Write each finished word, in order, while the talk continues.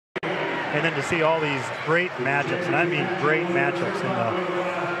And then to see all these great matchups, and I mean great matchups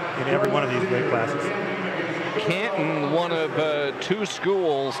in every one of these weight classes. Canton, one of 2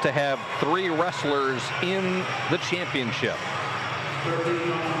 schools to have 3 wrestlers in the championship.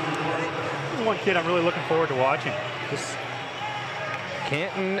 One kid I'm really looking forward to watching.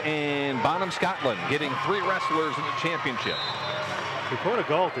 Canton and Bonham Scotland getting 3 wrestlers in the championship. Dakota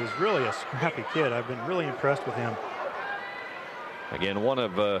Galt is really a scrappy kid. I've been really impressed with him. Again, one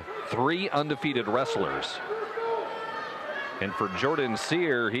of 3 undefeated wrestlers. And for Jordan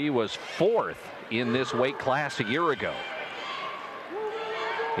Sear, he was 4th in this weight class a year ago.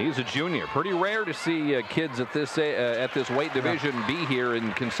 He's a junior. Pretty rare to see kids at this weight division be here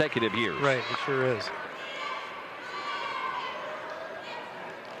in consecutive years. Right, it sure is.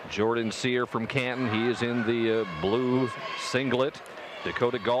 Jordan Sear from Canton. He is in the blue singlet.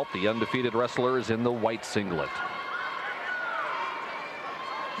 Dakota Galt, the undefeated wrestler, is in the white singlet.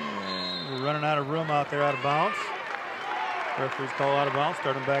 And we're running out of room out there, out of bounds. Referee's call out of bounds,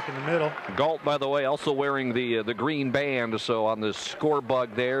 starting back in the middle. Galt, by the way, also wearing the green band. So on the score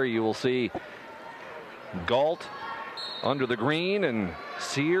bug there, you will see Galt under the green and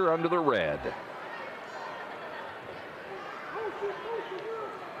Sear under the red.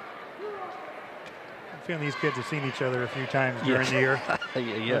 I'm feeling these kids have seen each other a few times during the year. Yes.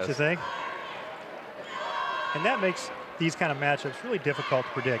 Don't you think? And that makes these kind of matchups really difficult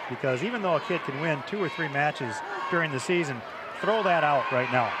to predict, because even though a kid can win 2 or 3 matches during the season, throw that out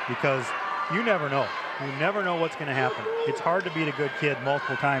right now, because you never know. You never know what's going to happen. It's hard to beat a good kid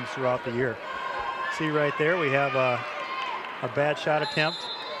multiple times throughout the year. See right there, we have a bad shot attempt.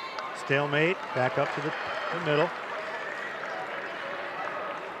 Stalemate, back up to the middle.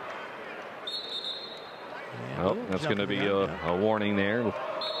 Well, that's going to be a warning there.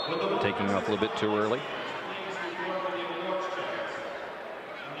 Taking off a little bit too early.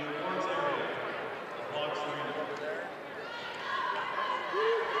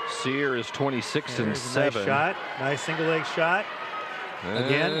 Sear is 26-7. Nice shot, nice single leg shot.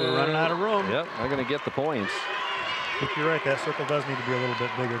 Again, we're running out of room. Yep, I'm going to get the points. I think you're right. That circle does need to be a little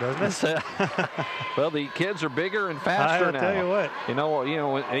bit bigger, doesn't it? Well, the kids are bigger and faster now. I'll tell you what. You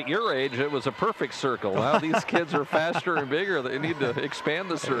know, at your age, it was a perfect circle. Now these kids are faster and bigger. They need to expand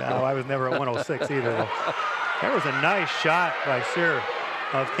the circle. No, I was never at 106 either. There was a nice shot by Sear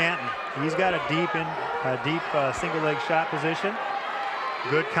of Canton. He's got a deep single leg shot position.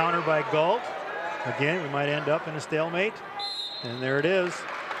 Good counter by Galt. Again, we might end up in a stalemate. And there it is.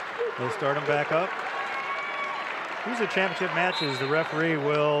 They'll start him back up. These are championship matches. The referee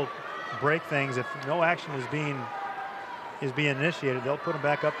will break things if no action is being initiated. They'll put him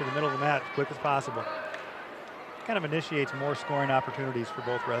back up to the middle of the mat as quick as possible. Kind of initiates more scoring opportunities for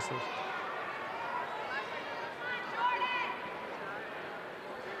both wrestlers.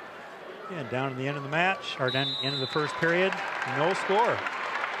 And down to the end of the match, or down the end of the first period, no score.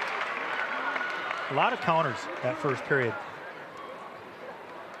 A lot of counters that first period.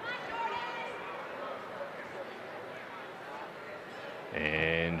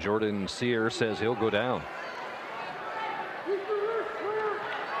 And Jordan Sear says he'll go down. There's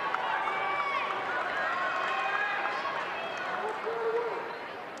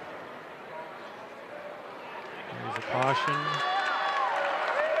a caution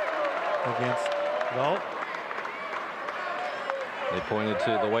against Galt. They pointed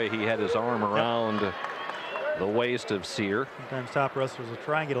to the way he had his arm around the waist of Sear. Sometimes top wrestlers will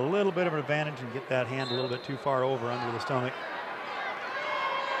try and get a little bit of an advantage and get that hand a little bit too far over under the stomach.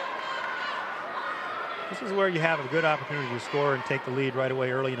 This is where you have a good opportunity to score and take the lead right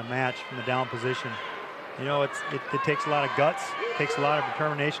away early in a match from the down position. You know, it takes a lot of guts, it takes a lot of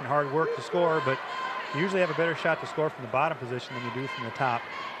determination, hard work to score, but you usually have a better shot to score from the bottom position than you do from the top.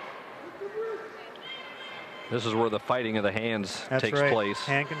 This is where the fighting of the hands takes right. place.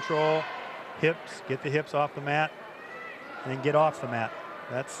 Hand control, hips, get the hips off the mat, and get off the mat.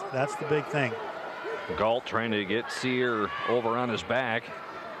 That's the big thing. Galt trying to get Sear over on his back.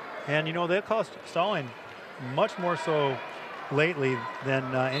 And you know, they'll call stalling much more so lately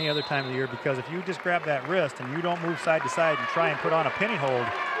than any other time of the year, because if you just grab that wrist and you don't move side to side and try and put on a pinning hold,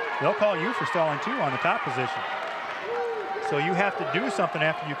 they'll call you for stalling too on the top position. So you have to do something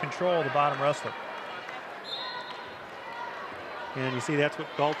after you control the bottom wrestler. And you see that's what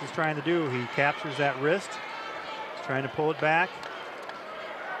Galt is trying to do. He captures that wrist. He's trying to pull it back.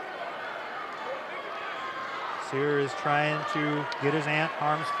 Sear is trying to get his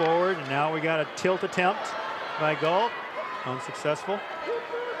arms forward, and now we got a tilt attempt by Galt. Unsuccessful.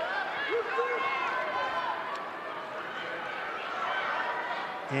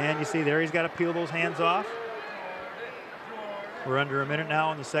 And you see there he's got to peel those hands off. We're under a minute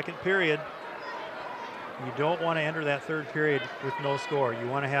now in the second period. You don't want to enter that third period with no score. You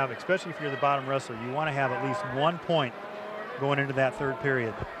want to have, especially if you're the bottom wrestler, you want to have at least 1 point going into that third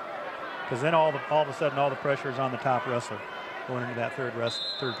period. Because then all of a sudden all the pressure is on the top wrestler going into that third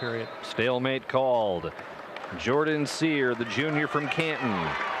period. Stalemate called. Jordan Sear, the junior from Canton,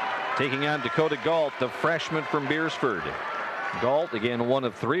 taking on Dakota Galt, the freshman from Beersford. Galt, again, one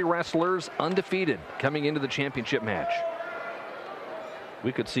of 3 wrestlers undefeated coming into the championship match.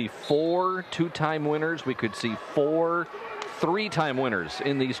 We could see 4 two-time winners. We could see 4 three-time winners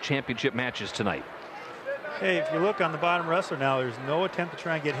in these championship matches tonight. Hey, if you look on the bottom wrestler now, there's no attempt to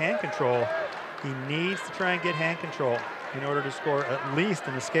try and get hand control. He needs to try and get hand control in order to score at least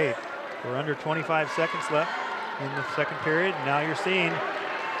an escape. We're under 25 seconds left in the second period. Now you're seeing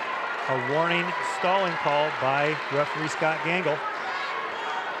a warning stalling call by referee Scott Gangle.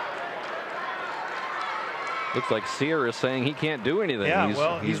 Looks like Sear is saying he can't do anything.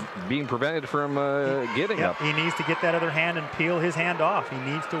 Yeah, he's being prevented from getting up. He needs to get that other hand and peel his hand off. He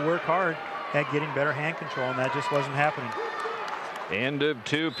needs to work hard at getting better hand control, and that just wasn't happening. End of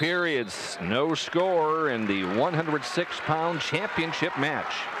 2 periods. No score in the 106-pound championship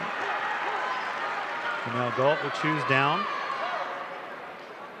match. And now Galt will choose down.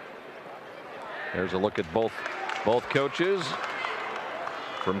 There's a look at both coaches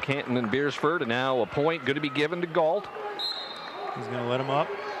from Canton and Beersford, and now a point going to be given to Galt. He's going to let him up.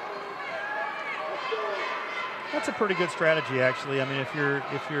 That's a pretty good strategy, actually. I mean, if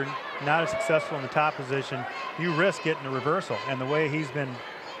you're not as successful in the top position, you risk getting a reversal. And the way he's been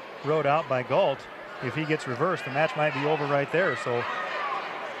rode out by Galt, if he gets reversed, the match might be over right there. So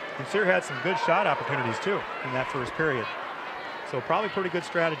Sear had some good shot opportunities too in that first period. So probably pretty good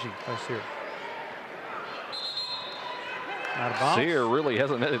strategy by Sear. Not a bounce. Sear really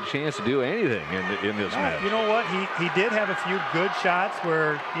hasn't had a chance to do anything in this match. You know what? He did have a few good shots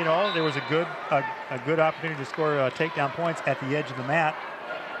where, you know, there was a good opportunity to score takedown points at the edge of the mat.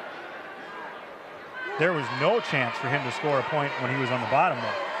 There was no chance for him to score a point when he was on the bottom though.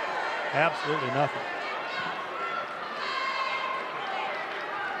 Absolutely nothing.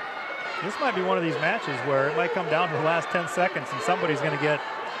 This might be one of these matches where it might come down to the last 10 seconds and somebody's going to get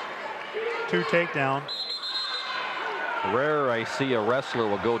 2 takedowns. Rare I see a wrestler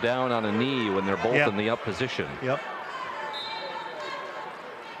will go down on a knee when they're both in the up position. Yep.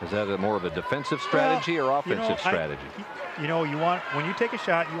 Is that more of a defensive strategy or offensive strategy? You know, when you take a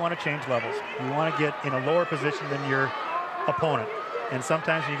shot, you want to change levels. You want to get in a lower position than your opponent. And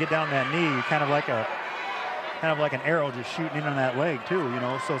sometimes when you get down that knee, you kind of like an arrow just shooting in on that leg too. You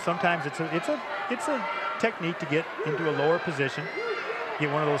know, so sometimes it's a technique to get into a lower position. Get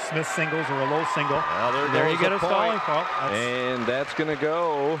one of those Smith singles or a low single. Well, there you get a stalling call. And that's going to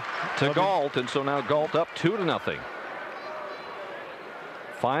go to Galt. And so now Galt up 2-0.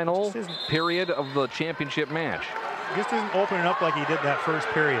 Final period of the championship match. Just isn't opening up like he did that first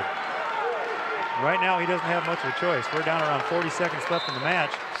period. Right now he doesn't have much of a choice. We're down around 40 seconds left in the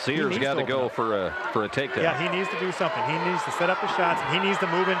match. Sear's got to go for a takedown. Yeah, he needs to do something. He needs to set up the shots, and he needs to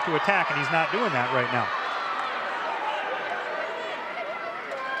move into attack, and he's not doing that right now.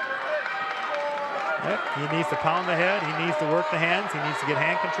 He needs to pound the head. He needs to work the hands. He needs to get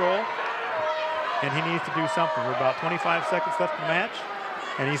hand control. And he needs to do something. We're about 25 seconds left in the match,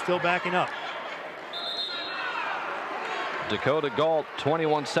 and he's still backing up. Dakota Galt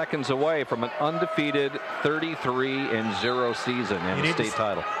 21 seconds away from an undefeated 33-0 season and a state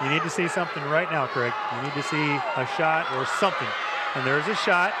title. You need to see something right now, Craig. You need to see a shot or something. And there's a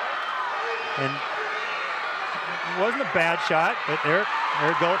shot. And it wasn't a bad shot, but there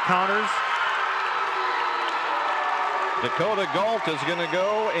Galt counters. Dakota Galt is going to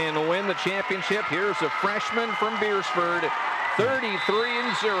go and win the championship. Here's a freshman from Beersford,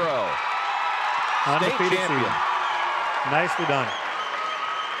 33-0. Undefeated state champion. Season. Nicely done.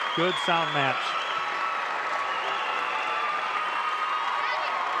 Good sound match.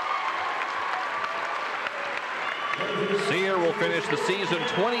 Sear will finish the season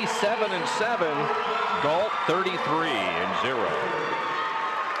 27-7. Galt 33-0.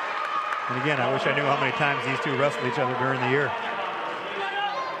 And again, I wish I knew how many times these two wrestled each other during the year.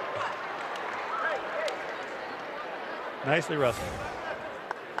 Nicely wrestled.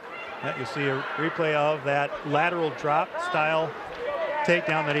 Yeah, you see a replay of that lateral drop style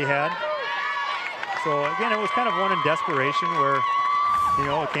takedown that he had. So again, it was kind of one in desperation where, you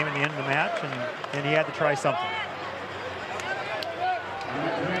know, it came in the end of the match and he had to try something.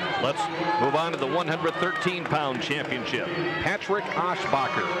 Let's move on to the 113-pound championship. Patrick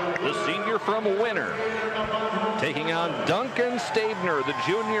Oshbacher, the senior from Winner, taking on Duncan Stabner, the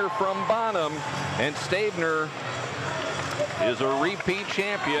junior from Bonham. And Stabner is a repeat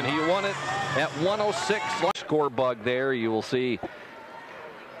champion. He won it at 106. Score bug there. You will see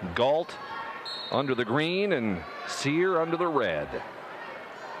Galt under the green and Sear under the red.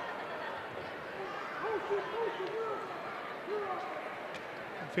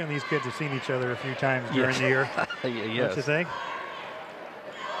 I'm feeling these kids have seen each other a few times during the year. Yes. Don't you think?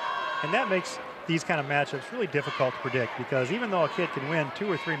 And that makes these kind of matchups really difficult to predict, because even though a kid can win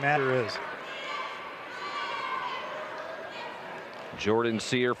 2 or 3 matches, Jordan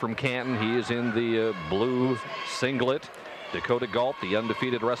Sear from Canton, he is in the blue singlet. Dakota Galt, the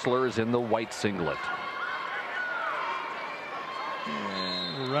undefeated wrestler, is in the white singlet.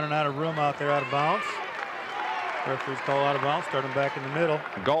 and we're running out of room out there, out of bounds. Referees call out of bounds, start them back in the middle.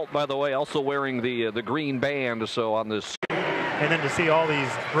 Galt, by the way, also wearing the green band, so on this. And then to see all these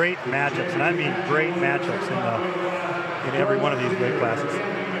great matchups, and I mean great matchups in every one of these weight classes.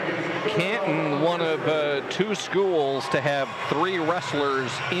 Canton, one of 2 schools to have 3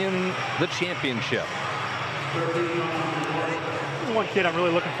 wrestlers in the championship. One kid I'm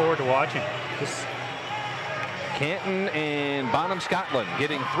really looking forward to watching. Canton and Bonham Scotland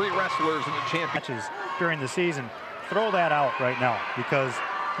getting 3 wrestlers in the championship. Matches during the season. Throw that out right now, because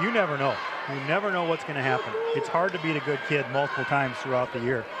you never know. You never know what's going to happen. It's hard to beat a good kid multiple times throughout the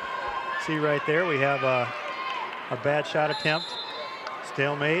year. See right there, we have a bad shot attempt.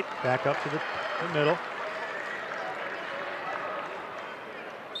 Stalemate, back up to the middle.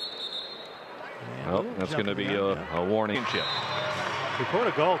 Oh, that's going to be a warning.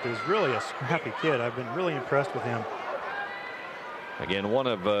 Dakota Galt is really a scrappy kid. I've been really impressed with him. Again, one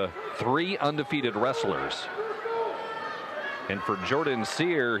of 3 undefeated wrestlers. And for Jordan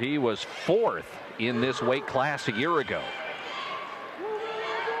Sear, he was 4th in this weight class a year ago.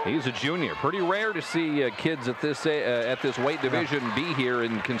 He's a junior. Pretty rare to see kids at this weight division be here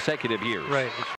in consecutive years. Right.